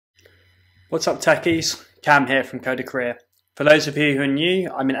What's up techies? Cam here from Code A Career. For those of you who are new,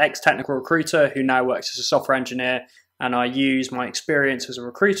 I'm an ex-technical recruiter who now works as a software engineer, and I use my experience as a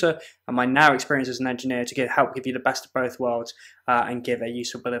recruiter and my now experience as an engineer to help give you the best of both worlds and give a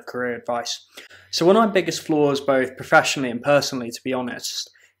useful bit of career advice. So one of my biggest flaws, both professionally and personally, to be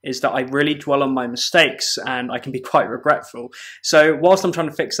honest, is that I really dwell on my mistakes and I can be quite regretful. So whilst I'm trying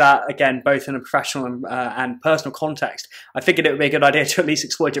to fix that, again, both in a professional and personal context, I figured it would be a good idea to at least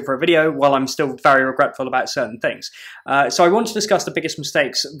exploit it for a video while I'm still very regretful about certain things. So I want to discuss the biggest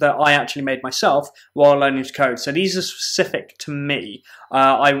mistakes that I actually made myself while learning to code. So these are specific to me.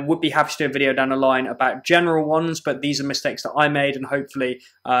 I would be happy to do a video down the line about general ones, but these are mistakes that I made, and hopefully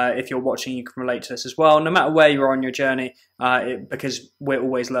if you're watching you can relate to this as well, no matter where you are on your journey, because we're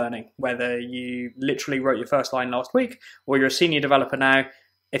always learning. Whether you literally wrote your first line last week or you're a senior developer now,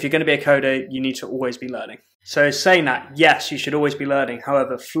 if you're going to be a coder, you need to always be learning. So saying that, yes, you should always be learning.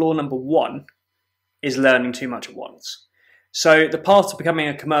 However, flaw number one is learning too much at once. So the path to becoming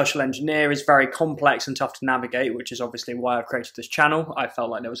a commercial engineer is very complex and tough to navigate, which is obviously why I've created this channel. I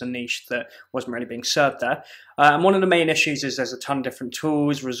felt like there was a niche that wasn't really being served there. And one of the main issues is there's a ton of different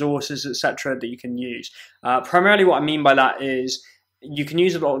tools, resources, etc. that you can use. Primarily what I mean by that is you can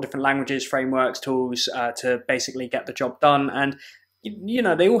use a lot of different languages, frameworks, tools to basically get the job done. And you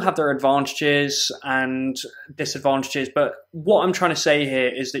know, they all have their advantages and disadvantages, but what I'm trying to say here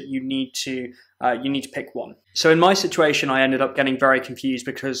is that you need to pick one. So in my situation, I ended up getting very confused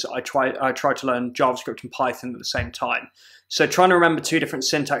because I tried to learn JavaScript and Python at the same time. So trying to remember two different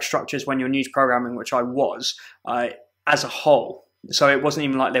syntax structures when you're new to programming, which I was, as a whole. So it wasn't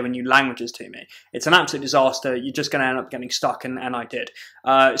even like they were new languages to me. It's an absolute disaster. You're just going to end up getting stuck, and I did.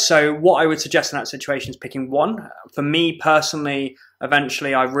 So what I would suggest in that situation is picking one. For me personally,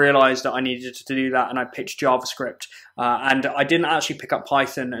 eventually I realized that I needed to do that, and I picked JavaScript. And I didn't actually pick up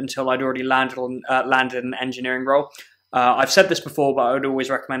Python until I'd already landed an engineering role. I've said this before, but I would always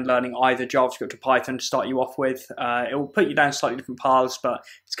recommend learning either JavaScript or Python to start you off with. It will put you down slightly different paths, but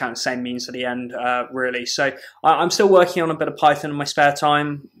it's kind of the same means to the end, really. So I'm still working on a bit of Python in my spare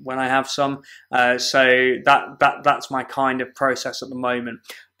time when I have some. So that's my kind of process at the moment.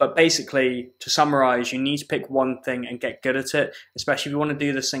 But basically, to summarize, you need to pick one thing and get good at it. Especially if you want to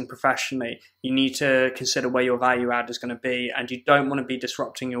do this thing professionally, you need to consider where your value add is going to be, and you don't want to be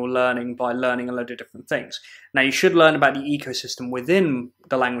disrupting your learning by learning a load of different things. Now, you should learn about the ecosystem within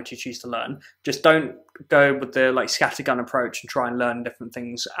the language you choose to learn. Just don't go with the scattergun approach and try and learn different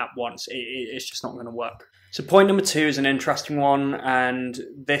things at once. It's just not going to work. So point number two is an interesting one, and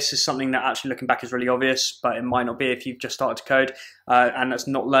this is something that actually looking back is really obvious, but it might not be if you've just started to code, and that's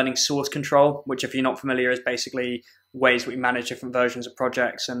not learning source control, which if you're not familiar is basically ways we manage different versions of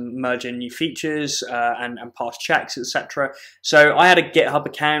projects and merge in new features and pass checks, etc. So I had a GitHub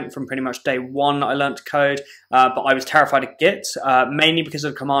account from pretty much day one that I learned to code, but I was terrified of Git, mainly because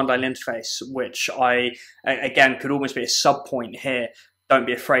of the command line interface, which again, could almost be a sub point here. Don't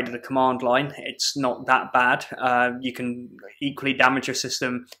be afraid of the command line. It's not that bad. You can equally damage your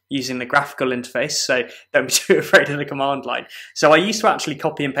system using the graphical interface, so don't be too afraid of the command line. So I used to actually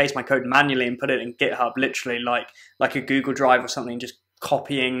copy and paste my code manually and put it in GitHub, literally like a Google Drive or something, just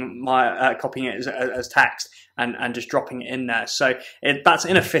copying it as text and just dropping it in there. So that's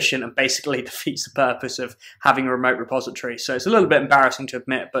inefficient and basically defeats the purpose of having a remote repository. So it's a little bit embarrassing to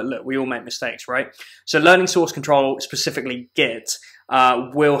admit, but look, we all make mistakes, right? So learning source control, specifically Git,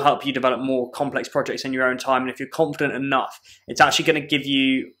 will help you develop more complex projects in your own time. And if you're confident enough, it's actually going to give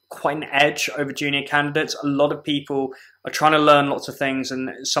you quite an edge over junior candidates. A lot of people are trying to learn lots of things, and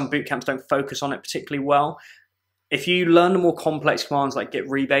some boot camps don't focus on it particularly well. If you learn the more complex commands like git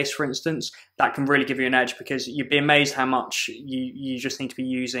rebase, for instance, that can really give you an edge, because you'd be amazed how much you just need to be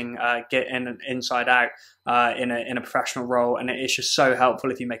using Git inside out in a professional role, and it's just so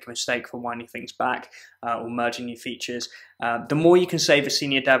helpful if you make a mistake for winding things back or merging new features. The more you can save a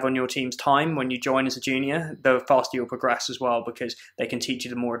senior dev on your team's time when you join as a junior, the faster you'll progress as well, because they can teach you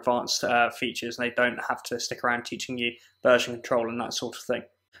the more advanced features, and they don't have to stick around teaching you version control and that sort of thing.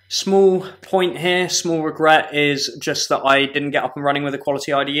 Small point here, small regret, is just that I didn't get up and running with a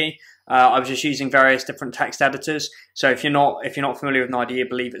quality IDE. I was just using various different text editors. So if you're not familiar with an IDE, I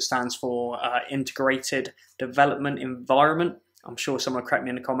believe it stands for Integrated Development Environment. I'm sure someone will correct me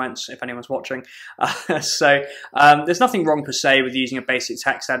in the comments if anyone's watching. So there's nothing wrong per se with using a basic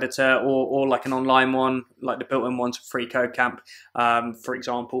text editor or like an online one, like the built-in ones for Free Code Camp, for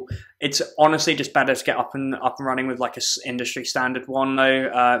example. It's honestly just better to get up and running with like a industry standard one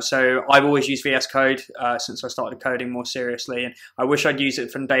though. So I've always used VS Code since I started coding more seriously, and I wish I'd used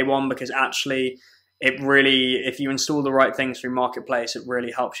it from day one, because actually it really, if you install the right things through Marketplace, it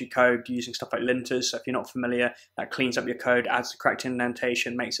really helps you code using stuff like linters. So if you're not familiar, that cleans up your code, adds the correct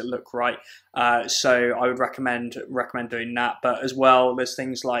indentation, makes it look right. So I would recommend doing that. But as well, there's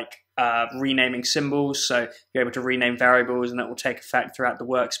things like renaming symbols, so you're able to rename variables, and that will take effect throughout the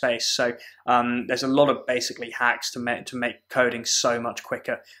workspace. So there's a lot of basically hacks to make coding so much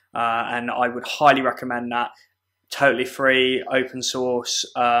quicker, and I would highly recommend that. Totally free, open source,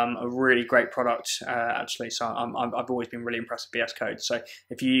 a really great product actually. So I've always been really impressed with VS Code. So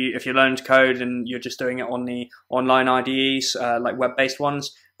if you're learning to code and you're just doing it on the online IDEs, like web-based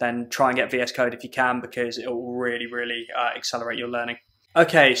ones, then try and get VS Code if you can, because it will really accelerate your learning.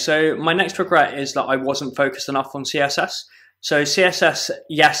 Okay, so my next regret is that I wasn't focused enough on CSS. So CSS,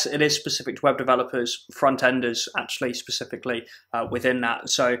 yes, it is specific to web developers, front-enders actually specifically within that.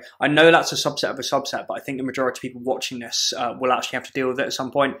 So I know that's a subset of a subset, but I think the majority of people watching this will actually have to deal with it at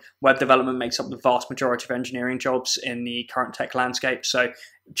some point. Web development makes up the vast majority of engineering jobs in the current tech landscape. So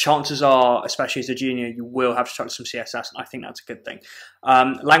chances are, especially as a junior, you will have to touch some CSS, and I think that's a good thing.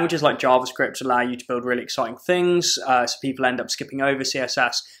 Languages like JavaScript allow you to build really exciting things, so people end up skipping over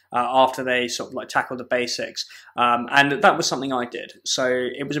CSS after they sort of like tackle the basics, and that was something I did. So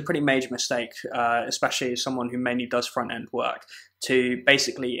it was a pretty major mistake, especially as someone who mainly does front-end work, to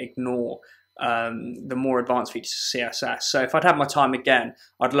basically ignore the more advanced features of CSS. So if I'd had my time again,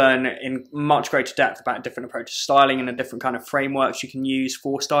 I'd learn in much greater depth about different approaches to styling and the different kind of frameworks you can use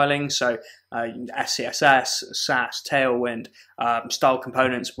for styling. So SCSS, Sass, Tailwind, style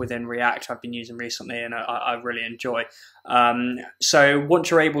components within React I've been using recently, and I really enjoy. So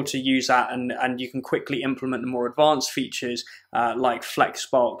once you're able to use that, and you can quickly implement the more advanced features like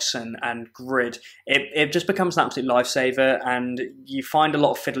Flexbox and Grid, it just becomes an absolute lifesaver, and you find a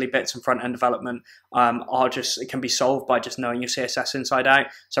lot of fiddly bits in front-end development it can be solved by just knowing your CSS inside out.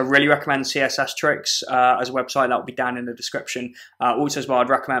 So I really recommend CSS Tricks as a website. That will be down in the description. Also as well, I'd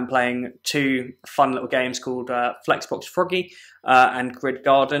recommend playing two fun little games called Flexbox Froggy and Grid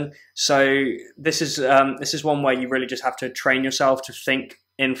Garden. So this is one where you really just have to train yourself to think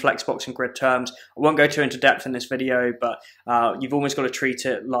in Flexbox and Grid terms. I won't go too into depth in this video, but you've almost got to treat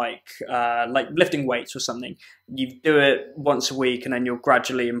it like lifting weights or something. You do it once a week, and then you'll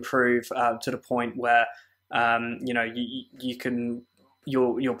gradually improve to the point where you know, you can.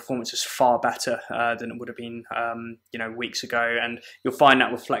 Your performance is far better than it would have been, you know, weeks ago, and you'll find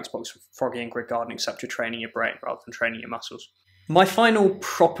that with Flexbox, Froggy, and Grid Garden, except you're training your brain rather than training your muscles. My final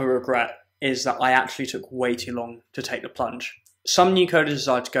proper regret is that I actually took way too long to take the plunge. Some new coders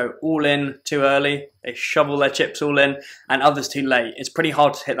decide to go all in too early, they shovel their chips all in, and others too late. It's pretty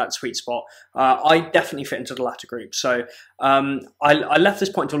hard to hit that sweet spot. I definitely fit into the latter group. So I left this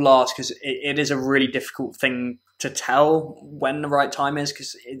point till last because it is a really difficult thing to tell when the right time is,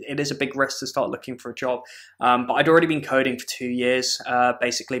 because it is a big risk to start looking for a job. But I'd already been coding for 2 years,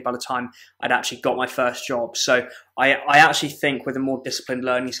 basically, by the time I'd actually got my first job. So I actually think with a more disciplined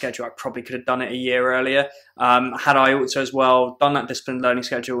learning schedule, I probably could have done it a year earlier. Had I also as well done that disciplined learning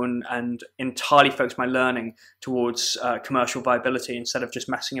schedule and entirely focused my learning towards commercial viability instead of just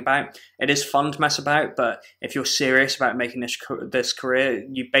messing about. It is fun to mess about, but if you're serious about making this career,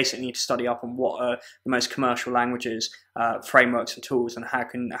 you basically need to study up on what are the most commercial languages, frameworks and tools, and how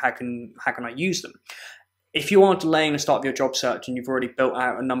can I use them. If you are delaying the start of your job search and you've already built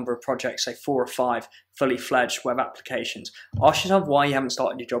out a number of projects, say 4 or 5 fully fledged web applications, ask yourself why you haven't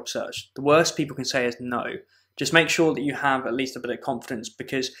started your job search. The worst people can say is no. Just make sure that you have at least a bit of confidence,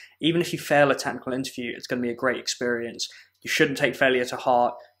 because even if you fail a technical interview, it's going to be a great experience. You shouldn't take failure to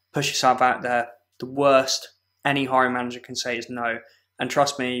heart. Push yourself out there. The worst any hiring manager can say is no. And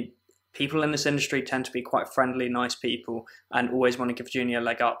trust me, people in this industry tend to be quite friendly, nice people, and always want to give a junior a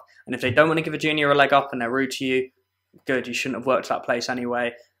leg up. And if they don't want to give a junior a leg up and they're rude to you, good, you shouldn't have worked at that place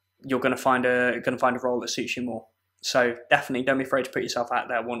anyway. You're going to find a role that suits you more. So definitely don't be afraid to put yourself out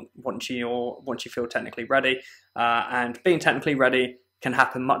there once you feel technically ready. And being technically ready can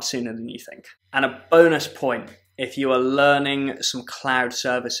happen much sooner than you think. And a bonus point, if you are learning some cloud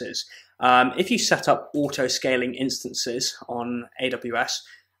services, if you set up auto-scaling instances on AWS,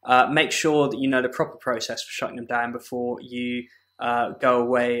 make sure that you know the proper process for shutting them down before you go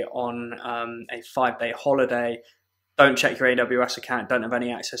away on a 5-day holiday. Don't check your AWS account, don't have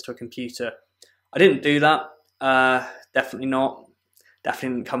any access to a computer. I didn't do that. Definitely not.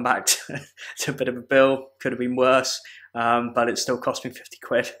 Definitely didn't come back to a bit of a bill. Could have been worse, but it still cost me 50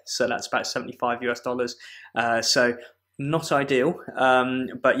 quid. So that's about $75 US. So not ideal.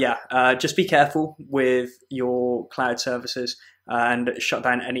 But yeah, just be careful with your cloud services and shut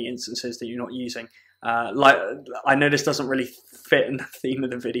down any instances that you're not using. Like, I know this doesn't really fit in the theme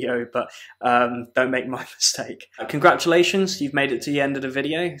of the video, but don't make my mistake. Congratulations, you've made it to the end of the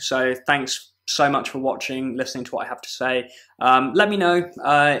video, so thanks so much for watching, listening to what I have to say. Let me know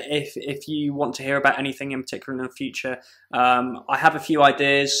if you want to hear about anything in particular in the future. I have a few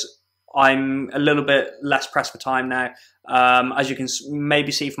ideas. I'm a little bit less pressed for time now. As you can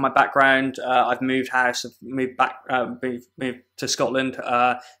maybe see from my background, I've moved house, I've moved back, moved to Scotland,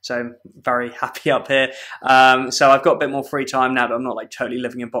 so I'm very happy up here. So I've got a bit more free time now that I'm not like totally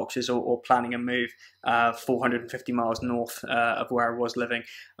living in boxes or planning a move 450 miles north of where I was living.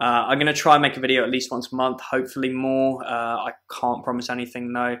 I'm going to try and make a video at least once a month, hopefully more. I can't promise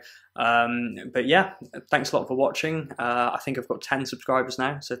anything though. But yeah, thanks a lot for watching. I think I've got 10 subscribers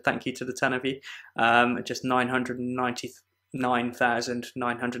now, so thank you to the 10 of you. Just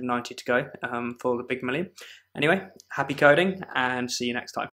 999,990 to go for the big million. Anyway, happy coding and see you next time.